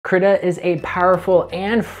Krita is a powerful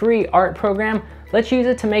and free art program. Let's use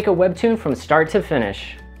it to make a webtoon from start to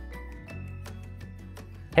finish.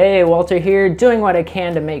 Hey, Walter here, doing what I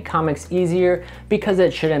can to make comics easier because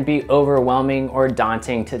it shouldn't be overwhelming or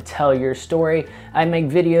daunting to tell your story. I make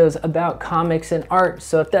videos about comics and art,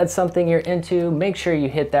 so if that's something you're into, make sure you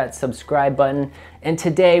hit that subscribe button. And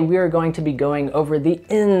today we are going to be going over the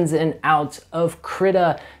ins and outs of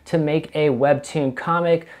Krita to make a webtoon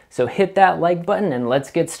comic. So hit that like button and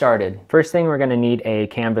let's get started. First thing, we're going to need a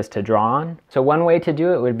canvas to draw on. So one way to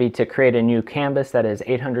do it would be to create a new canvas that is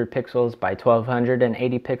 800 pixels by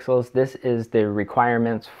 1280 pixels. This is the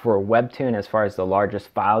requirements for Webtoon as far as the largest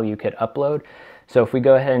file you could upload. So if we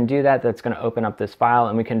go ahead and do that, that's going to open up this file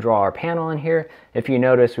and we can draw our panel in here. If you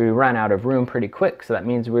notice, we run out of room pretty quick, so that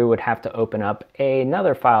means we would have to open up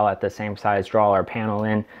another file at the same size, draw our panel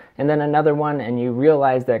in, and then another one, and you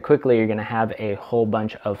realize that quickly you're going to have a whole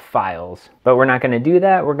bunch of files. But we're not going to do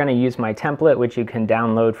that. We're going to use my template, which you can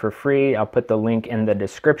download for free. I'll put the link in the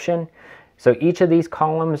description. So each of these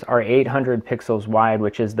columns are 800 pixels wide,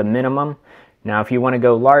 which is the minimum. Now if you want to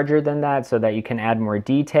go larger than that so that you can add more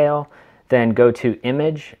detail, then go to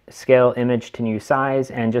Image, Scale Image to New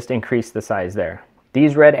Size, and just increase the size there.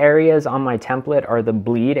 These red areas on my template are the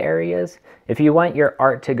bleed areas. If you want your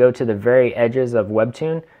art to go to the very edges of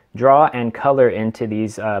Webtoon, draw and color into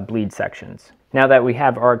these bleed sections. Now that we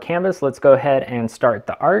have our canvas, let's go ahead and start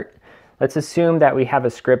the art. Let's assume that we have a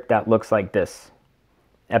script that looks like this.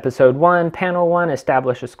 Episode 1, Panel 1,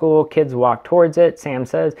 establish a school, kids walk towards it. Sam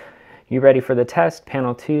says, "You ready for the test?"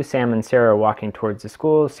 Panel 2, Sam and Sarah are walking towards the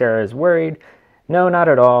school. Sarah is worried. "No, not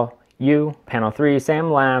at all. You." Panel 3,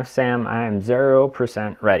 Sam laughs. Sam, "I am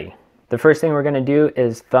 0% ready." The first thing we're going to do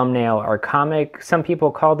is thumbnail our comic. Some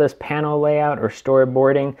people call this panel layout or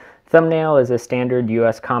storyboarding. Thumbnail is a standard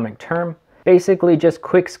US comic term. Basically just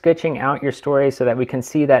quick sketching out your story so that we can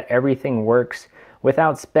see that everything works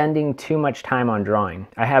without spending too much time on drawing.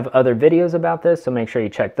 I have other videos about this, so make sure you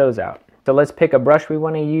check those out. So let's pick a brush we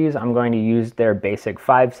want to use. I'm going to use their basic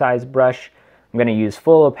 5 size brush. I'm going to use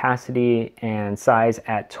full opacity and size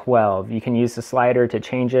at 12. You can use the slider to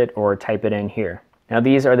change it or type it in here. Now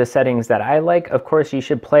these are the settings that I like. Of course, you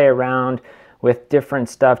should play around with different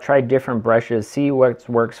stuff. Try different brushes. See what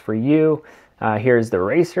works for you. Here's the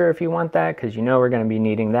eraser if you want that, because you know we're going to be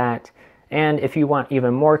needing that. And if you want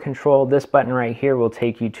even more control, this button right here will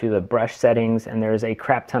take you to the brush settings, and there's a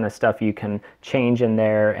crap ton of stuff you can change in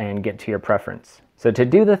there and get to your preference. So to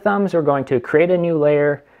do the thumbs, we're going to create a new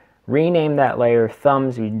layer, rename that layer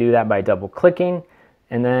Thumbs. We do that by double clicking,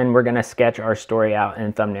 and then we're going to sketch our story out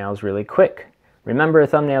in thumbnails really quick. Remember,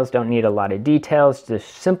 thumbnails don't need a lot of details,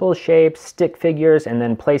 just simple shapes, stick figures, and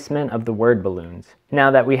then placement of the word balloons. Now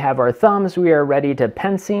that we have our thumbs, we are ready to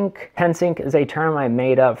Pencink. Pencink is a term I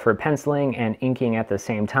made up for penciling and inking at the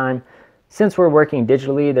same time. Since we're working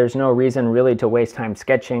digitally, there's no reason really to waste time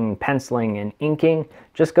sketching, penciling, and inking.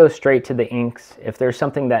 Just go straight to the inks. If there's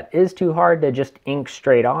something that is too hard to just ink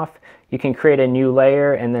straight off, you can create a new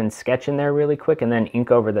layer and then sketch in there really quick and then ink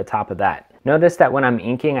over the top of that. Notice that when I'm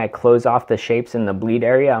inking, I close off the shapes in the bleed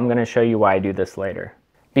area. I'm going to show you why I do this later.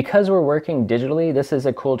 Because we're working digitally, this is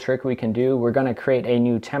a cool trick we can do. We're going to create a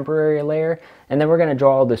new temporary layer, and then we're going to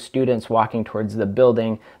draw all the students walking towards the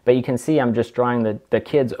building. But you can see I'm just drawing the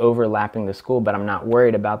kids overlapping the school, but I'm not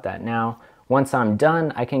worried about that now. Once I'm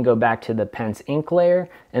done, I can go back to the Pencink layer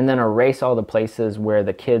and then erase all the places where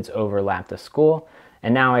the kids overlap the school.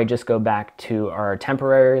 And now I just go back to our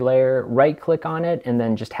temporary layer, right click on it, and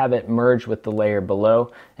then just have it merge with the layer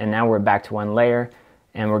below. And now we're back to one layer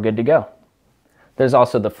and we're good to go. There's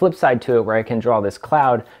also the flip side to it where I can draw this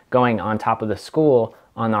cloud going on top of the school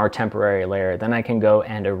on our temporary layer. Then I can go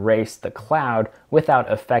and erase the cloud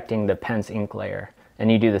without affecting the Pencink layer.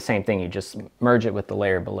 And you do the same thing, you just merge it with the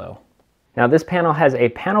layer below. Now this panel has a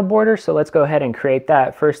panel border, so let's go ahead and create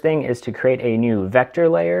that. First thing is to create a new vector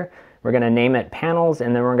layer. We're going to name it Panels,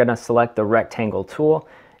 and then we're going to select the rectangle tool,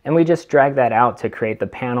 and we just drag that out to create the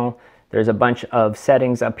panel. There's a bunch of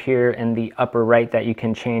settings up here in the upper right that you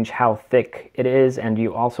can change how thick it is, and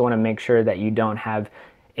you also want to make sure that you don't have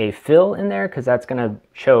a fill in there because that's going to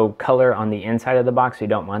show color on the inside of the box. We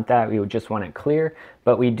don't want that. We would just want it clear,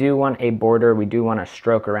 but we do want a border. We do want to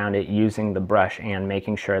stroke around it using the brush and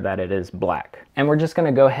making sure that it is black. And we're just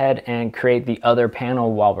going to go ahead and create the other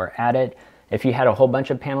panel while we're at it. If you had a whole bunch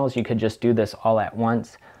of panels, you could just do this all at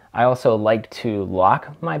once. I also like to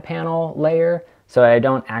lock my panel layer so I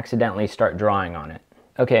don't accidentally start drawing on it.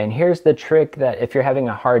 Okay, and here's the trick that if you're having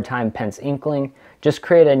a hard time penciling, just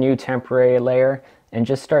create a new temporary layer and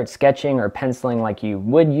just start sketching or penciling like you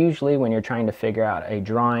would usually when you're trying to figure out a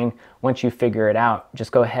drawing. Once you figure it out,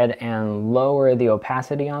 just go ahead and lower the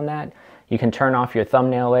opacity on that. You can turn off your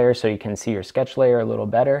thumbnail layer so you can see your sketch layer a little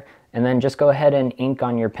better, and then just go ahead and ink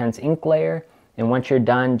on your Pencink layer, and once you're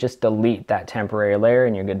done, just delete that temporary layer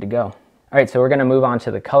and you're good to go. All right, so we're gonna move on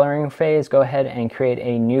to the coloring phase. Go ahead and create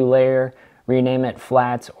a new layer, rename it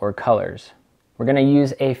Flats or Colors. We're going to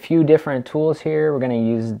use a few different tools here. We're going to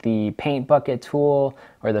use the paint bucket tool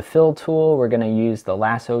or the fill tool. We're going to use the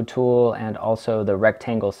lasso tool and also the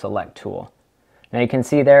rectangle select tool. Now you can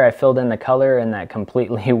see there I filled in the color and that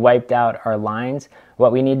completely wiped out our lines.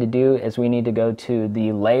 What we need to do is we need to go to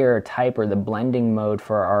the layer type or the blending mode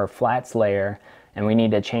for our flats layer, and we need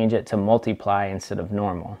to change it to multiply instead of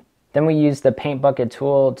normal. Then we use the paint bucket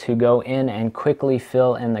tool to go in and quickly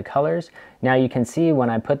fill in the colors. Now you can see when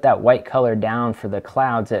I put that white color down for the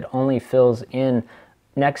clouds, it only fills in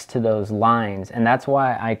next to those lines, and that's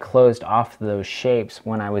why I closed off those shapes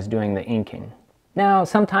when I was doing the inking. Now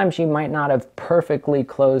sometimes you might not have perfectly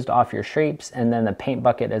closed off your shapes, and then the paint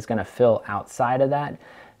bucket is going to fill outside of that.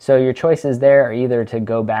 So your choices there are either to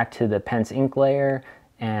go back to the Pencink layer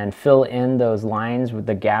and fill in those lines with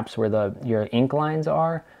the gaps where your ink lines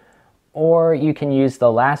are, or you can use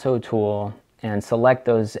the lasso tool and select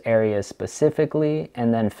those areas specifically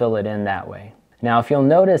and then fill it in that way. Now if you'll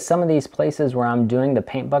notice, some of these places where I'm doing the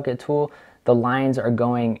paint bucket tool, the lines are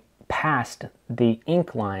going past the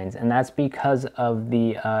ink lines, and that's because of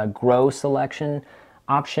the grow selection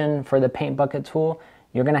option for the paint bucket tool.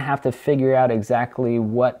 You're going to have to figure out exactly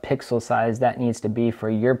what pixel size that needs to be for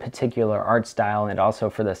your particular art style and also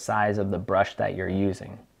for the size of the brush that you're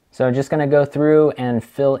using. So I'm just going to go through and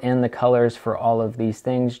fill in the colors for all of these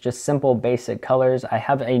things, just simple basic colors. I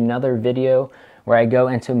have another video where I go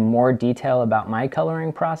into more detail about my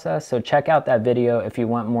coloring process, so check out that video if you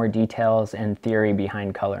want more details and theory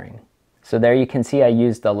behind coloring. So there you can see I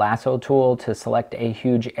used the lasso tool to select a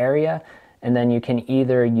huge area, and then you can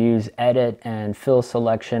either use edit and fill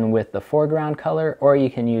selection with the foreground color, or you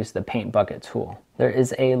can use the paint bucket tool. There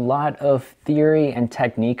is a lot of theory and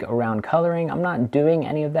technique around coloring. I'm not doing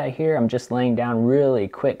any of that here. I'm just laying down really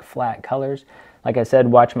quick flat colors. Like I said,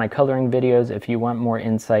 watch my coloring videos if you want more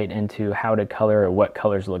insight into how to color or what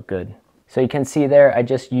colors look good. So you can see there I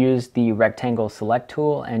just used the rectangle select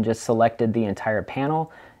tool and just selected the entire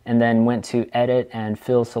panel, and then went to edit and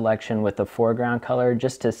fill selection with the foreground color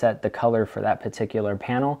just to set the color for that particular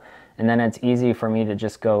panel. And then it's easy for me to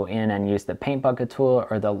just go in and use the paint bucket tool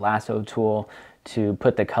or the lasso tool to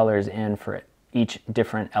put the colors in for each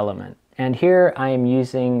different element. And here I am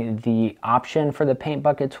using the option for the paint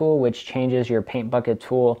bucket tool, which changes your paint bucket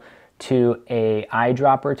tool to a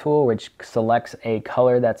eyedropper tool, which selects a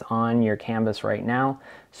color that's on your canvas right now.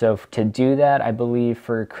 So to do that, I believe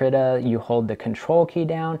for Krita, you hold the control key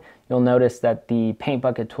down. You'll notice that the paint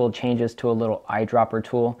bucket tool changes to a little eyedropper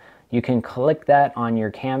tool. You can click that on your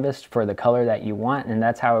canvas for the color that you want, and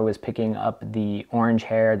that's how I was picking up the orange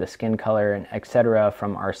hair, the skin color, and etc.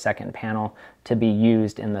 from our second panel to be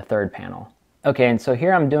used in the third panel. Okay, and so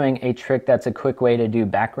here I'm doing a trick that's a quick way to do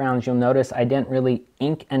backgrounds. You'll notice I didn't really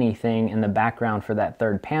ink anything in the background for that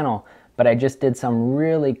third panel, but I just did some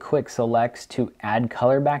really quick selects to add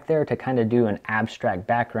color back there to kind of do an abstract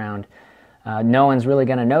background. No one's really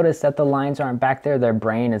going to notice that the lines aren't back there. Their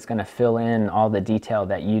brain is going to fill in all the detail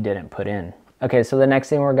that you didn't put in. Okay, so the next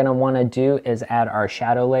thing we're going to want to do is add our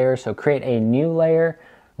shadow layer. So create a new layer,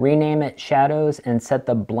 rename it Shadows, and set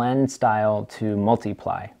the blend style to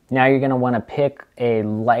multiply. Now you're going to want to pick a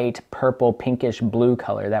light purple pinkish blue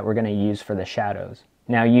color that we're going to use for the shadows.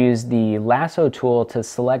 Now use the lasso tool to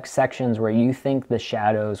select sections where you think the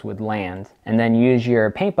shadows would land, and then use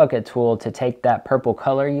your paint bucket tool to take that purple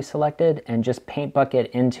color you selected and just paint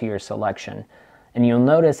bucket into your selection. And you'll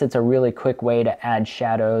notice it's a really quick way to add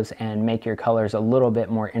shadows and make your colors a little bit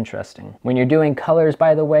more interesting. When you're doing colors,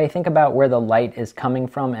 by the way, think about where the light is coming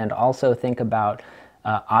from, and also think about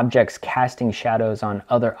objects casting shadows on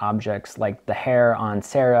other objects, like the hair on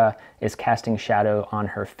Sarah is casting shadow on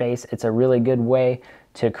her face. It's a really good way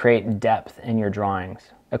to create depth in your drawings.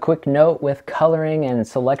 A quick note with coloring and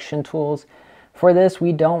selection tools. For this,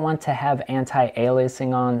 we don't want to have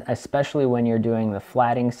anti-aliasing on, especially when you're doing the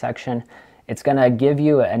flatting section. It's going to give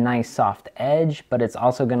you a nice soft edge, but it's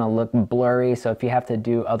also going to look blurry. So if you have to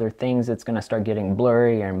do other things, it's going to start getting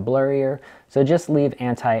blurrier and blurrier. So just leave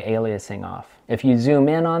anti-aliasing off. If you zoom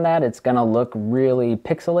in on that, it's going to look really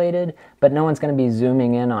pixelated, but no one's going to be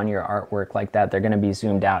zooming in on your artwork like that. They're going to be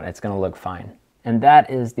zoomed out. It's going to look fine. And that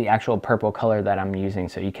is the actual purple color that I'm using,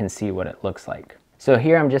 so you can see what it looks like. So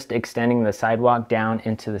here I'm just extending the sidewalk down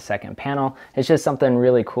into the second panel. It's just something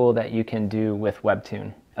really cool that you can do with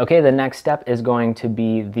Webtoon. Okay, the next step is going to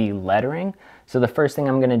be the lettering. So the first thing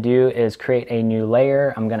I'm going to do is create a new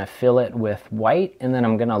layer. I'm going to fill it with white, and then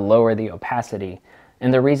I'm going to lower the opacity.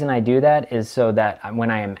 And the reason I do that is so that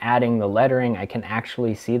when I am adding the lettering, I can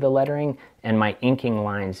actually see the lettering and my inking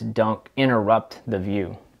lines don't interrupt the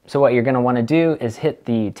view. So what you're going to want to do is hit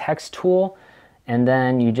the text tool, and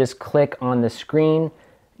then you just click on the screen.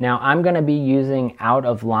 Now I'm going to be using Out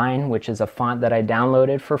of Line, which is a font that I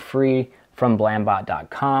downloaded for free from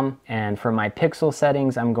blambot.com, and for my pixel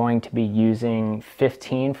settings I'm going to be using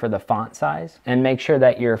 15 for the font size, and make sure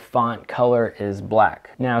that your font color is black.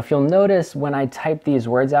 Now if you'll notice, when I type these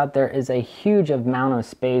words out, there is a huge amount of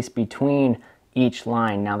space between each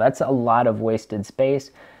line. Now that's a lot of wasted space.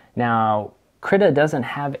 Now Krita doesn't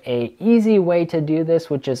have an easy way to do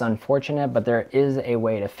this, which is unfortunate, but there is a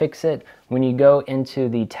way to fix it. When you go into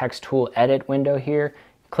the text tool edit window here,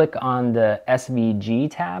 click on the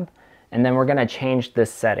SVG tab, and then we're going to change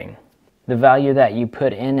this setting. The value that you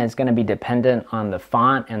put in is going to be dependent on the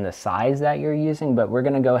font and the size that you're using, but we're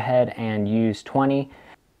going to go ahead and use 20.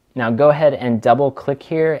 Now go ahead and double click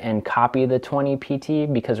here and copy the 20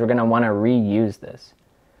 PT, because we're going to want to reuse this.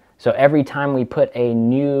 So every time we put a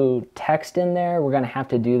new text in there, we're going to have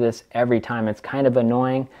to do this every time. It's kind of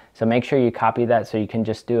annoying, so make sure you copy that so you can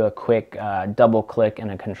just do a quick double click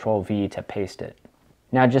and a Control V to paste it.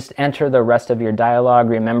 Now just enter the rest of your dialogue.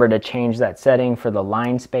 Remember to change that setting for the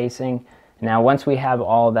line spacing. Now once we have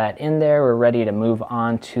all that in there, we're ready to move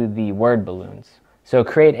on to the word balloons. So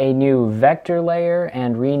create a new vector layer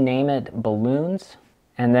and rename it balloons,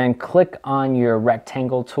 and then click on your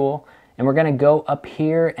rectangle tool. And we're going to go up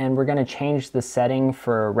here and we're going to change the setting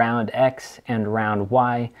for round X and round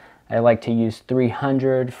Y. I like to use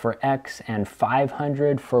 300 for X and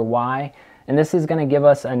 500 for Y. And this is going to give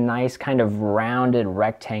us a nice kind of rounded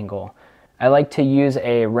rectangle. I like to use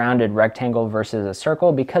a rounded rectangle versus a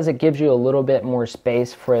circle because it gives you a little bit more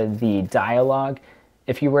space for the dialogue.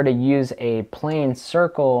 If you were to use a plain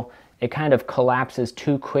circle, it kind of collapses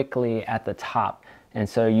too quickly at the top, and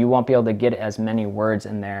so you won't be able to get as many words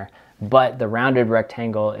in there. But the rounded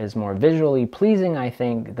rectangle is more visually pleasing, I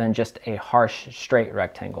think, than just a harsh straight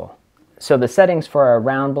rectangle. So the settings for a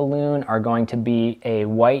round balloon are going to be a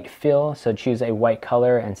white fill, so choose a white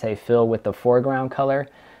color and say fill with the foreground color.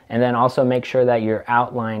 And then also make sure that your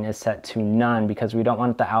outline is set to none, because we don't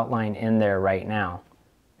want the outline in there right now.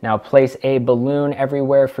 Now place a balloon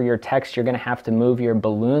everywhere for your text. You're going to have to move your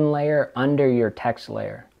balloon layer under your text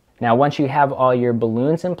layer. Now once you have all your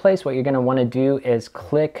balloons in place, what you're going to want to do is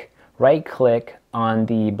right click on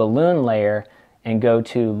the balloon layer and go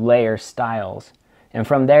to layer styles. And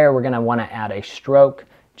from there we're going to want to add a stroke.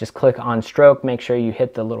 Just click on stroke, make sure you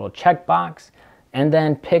hit the little checkbox, and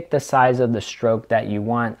then pick the size of the stroke that you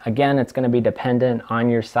want. Again, it's going to be dependent on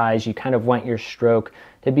your size. You kind of want your stroke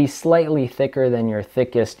to be slightly thicker than your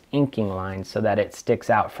thickest inking line so that it sticks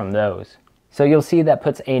out from those. So you'll see that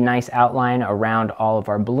puts a nice outline around all of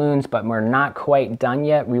our balloons, but we're not quite done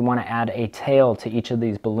yet. We want to add a tail to each of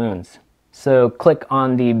these balloons. So click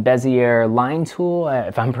on the Bezier line tool,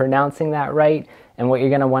 if I'm pronouncing that right. And what you're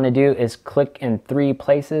going to want to do is click in 3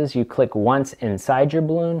 places. You click once inside your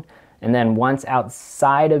balloon, and then once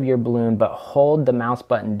outside of your balloon, but hold the mouse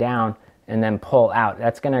button down and then pull out.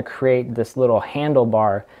 That's going to create this little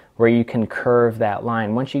handlebar where you can curve that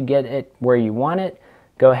line. Once you get it where you want it,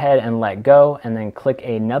 go ahead and let go, and then click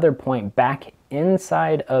another point back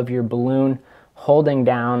inside of your balloon, holding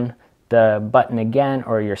down the button again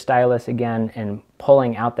or your stylus again and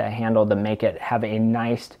pulling out that handle to make it have a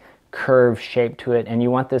nice curved shape to it. And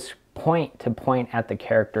you want this point to point at the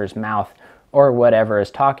character's mouth or whatever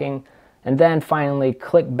is talking. And then finally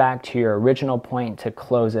click back to your original point to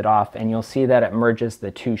close it off, and you'll see that it merges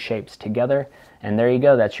the 2 shapes together. And there you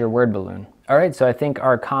go, that's your word balloon. Alright, so I think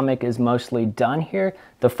our comic is mostly done here.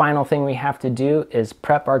 The final thing we have to do is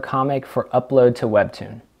prep our comic for upload to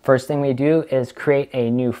Webtoon. First thing we do is create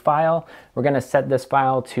a new file. We're going to set this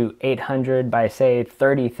file to 800 by say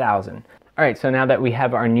 30,000. Alright, so now that we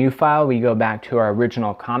have our new file, we go back to our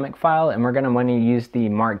original comic file, and we're going to want to use the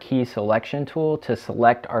marquee selection tool to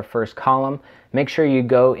select our first column. Make sure you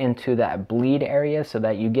go into that bleed area so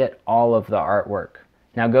that you get all of the artwork.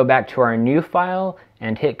 Now go back to our new file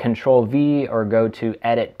and hit Control V or go to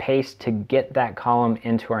Edit Paste to get that column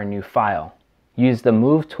into our new file. Use the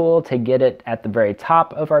Move tool to get it at the very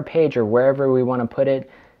top of our page or wherever we want to put it,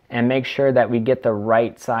 and make sure that we get the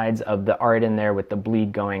right sides of the art in there with the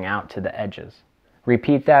bleed going out to the edges.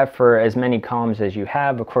 Repeat that for as many columns as you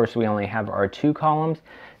have. Of course, we only have our 2 columns.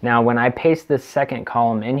 Now, when I paste this second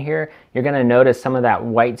column in here, you're gonna notice some of that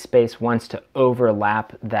white space wants to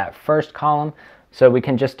overlap that first column. So we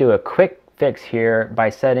can just do a quick fix here by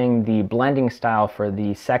setting the blending style for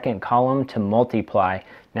the second column to multiply.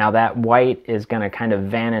 Now that white is gonna kind of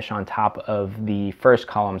vanish on top of the first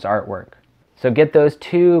column's artwork. So get those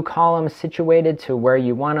two columns situated to where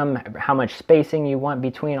you want them, how much spacing you want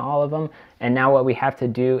between all of them. And now what we have to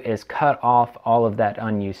do is cut off all of that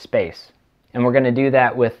unused space. And we're gonna do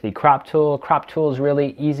that with the crop tool. Crop tool is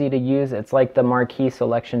really easy to use. It's like the marquee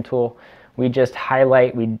selection tool. We just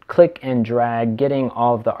highlight, we click and drag, getting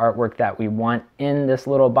all of the artwork that we want in this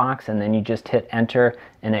little box, and then you just hit enter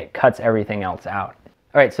and it cuts everything else out.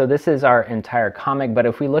 All right, so this is our entire comic, but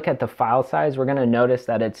if we look at the file size, we're gonna notice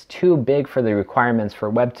that it's too big for the requirements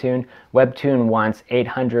for Webtoon. Webtoon wants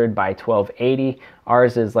 800 by 1280.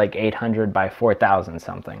 Ours is like 800 by 4000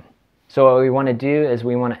 something. So what we wanna do is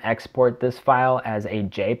we wanna export this file as a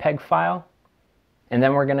JPEG file. And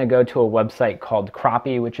then we're gonna go to a website called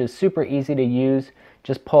Croppy, which is super easy to use.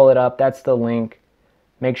 Just pull it up, that's the link.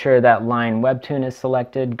 Make sure that line Webtoon is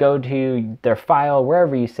selected. Go to their file,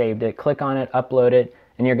 wherever you saved it, click on it, upload it,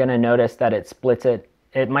 and you're gonna notice that it splits it.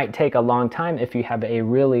 It might take a long time if you have a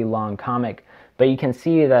really long comic, but you can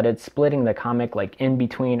see that it's splitting the comic like in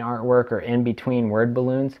between artwork or in between word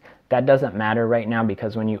balloons. That doesn't matter right now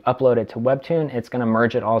because when you upload it to Webtoon, it's gonna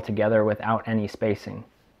merge it all together without any spacing.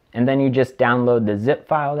 And then you just download the zip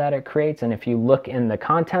file that it creates, and if you look in the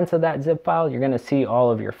contents of that zip file, you're gonna see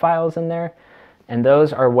all of your files in there, and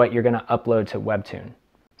those are what you're gonna upload to Webtoon.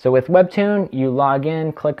 So with Webtoon, you log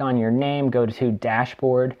in, click on your name, go to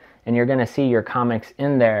dashboard, and you're gonna see your comics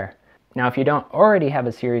in there. Now, if you don't already have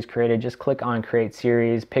a series created, just click on create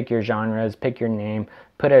series, pick your genres, pick your name,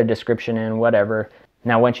 put a description in, whatever.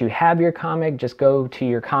 Now, once you have your comic, just go to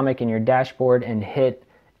your comic in your dashboard and hit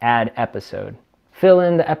add episode. Fill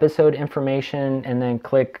in the episode information and then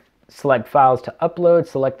click select files to upload.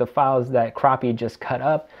 Select the files that Croppy just cut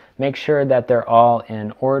up. Make sure that they're all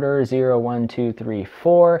in order, 0, 1, 2, 3,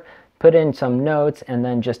 4. Put in some notes and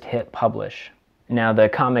then just hit publish. Now the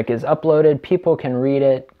comic is uploaded, people can read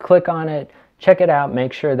it, click on it, check it out,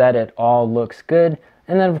 make sure that it all looks good.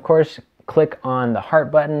 And then of course, click on the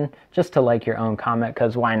heart button just to like your own comic,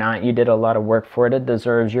 because why not? You did a lot of work for it. It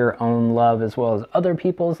deserves your own love as well as other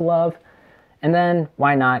people's love. And then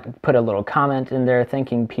why not put a little comment in there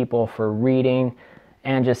thanking people for reading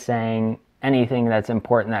and just saying anything that's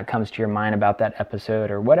important that comes to your mind about that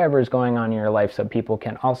episode or whatever is going on in your life, so people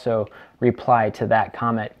can also reply to that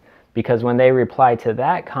comment. Because when they reply to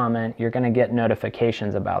that comment, you're going to get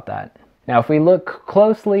notifications about that. Now, if we look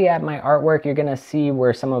closely at my artwork, you're going to see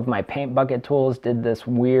where some of my paint bucket tools did this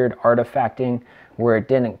weird artifacting where it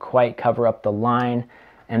didn't quite cover up the line.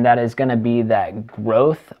 And that is going to be that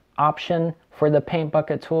growth option for the paint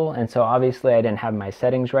bucket tool. And so obviously I didn't have my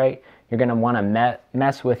settings right. You're going to want to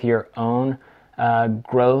mess with your own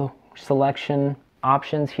grow selection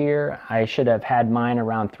options here. I should have had mine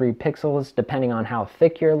around 3 pixels depending on how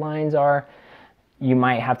thick your lines are. You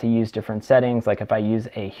might have to use different settings. Like if I use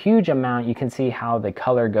a huge amount, you can see how the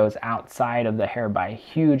color goes outside of the hair by a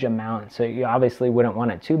huge amount. So you obviously wouldn't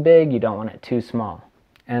want it too big. You don't want it too small.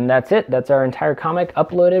 And that's it. That's our entire comic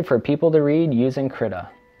uploaded for people to read using Krita.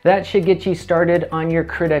 That should get you started on your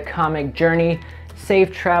Krita comic journey.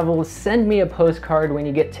 Safe travels. Send me a postcard when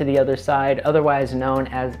you get to the other side, otherwise known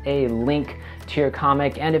as a link to your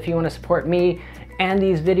comic. And if you want to support me and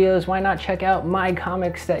these videos, why not check out my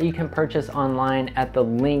comics that you can purchase online at the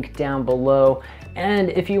link down below. And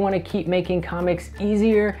if you want to keep making comics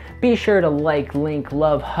easier, be sure to like, link,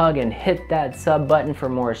 love, hug, and hit that sub button for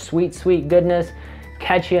more sweet, sweet goodness.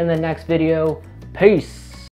 Catch you in the next video. Peace.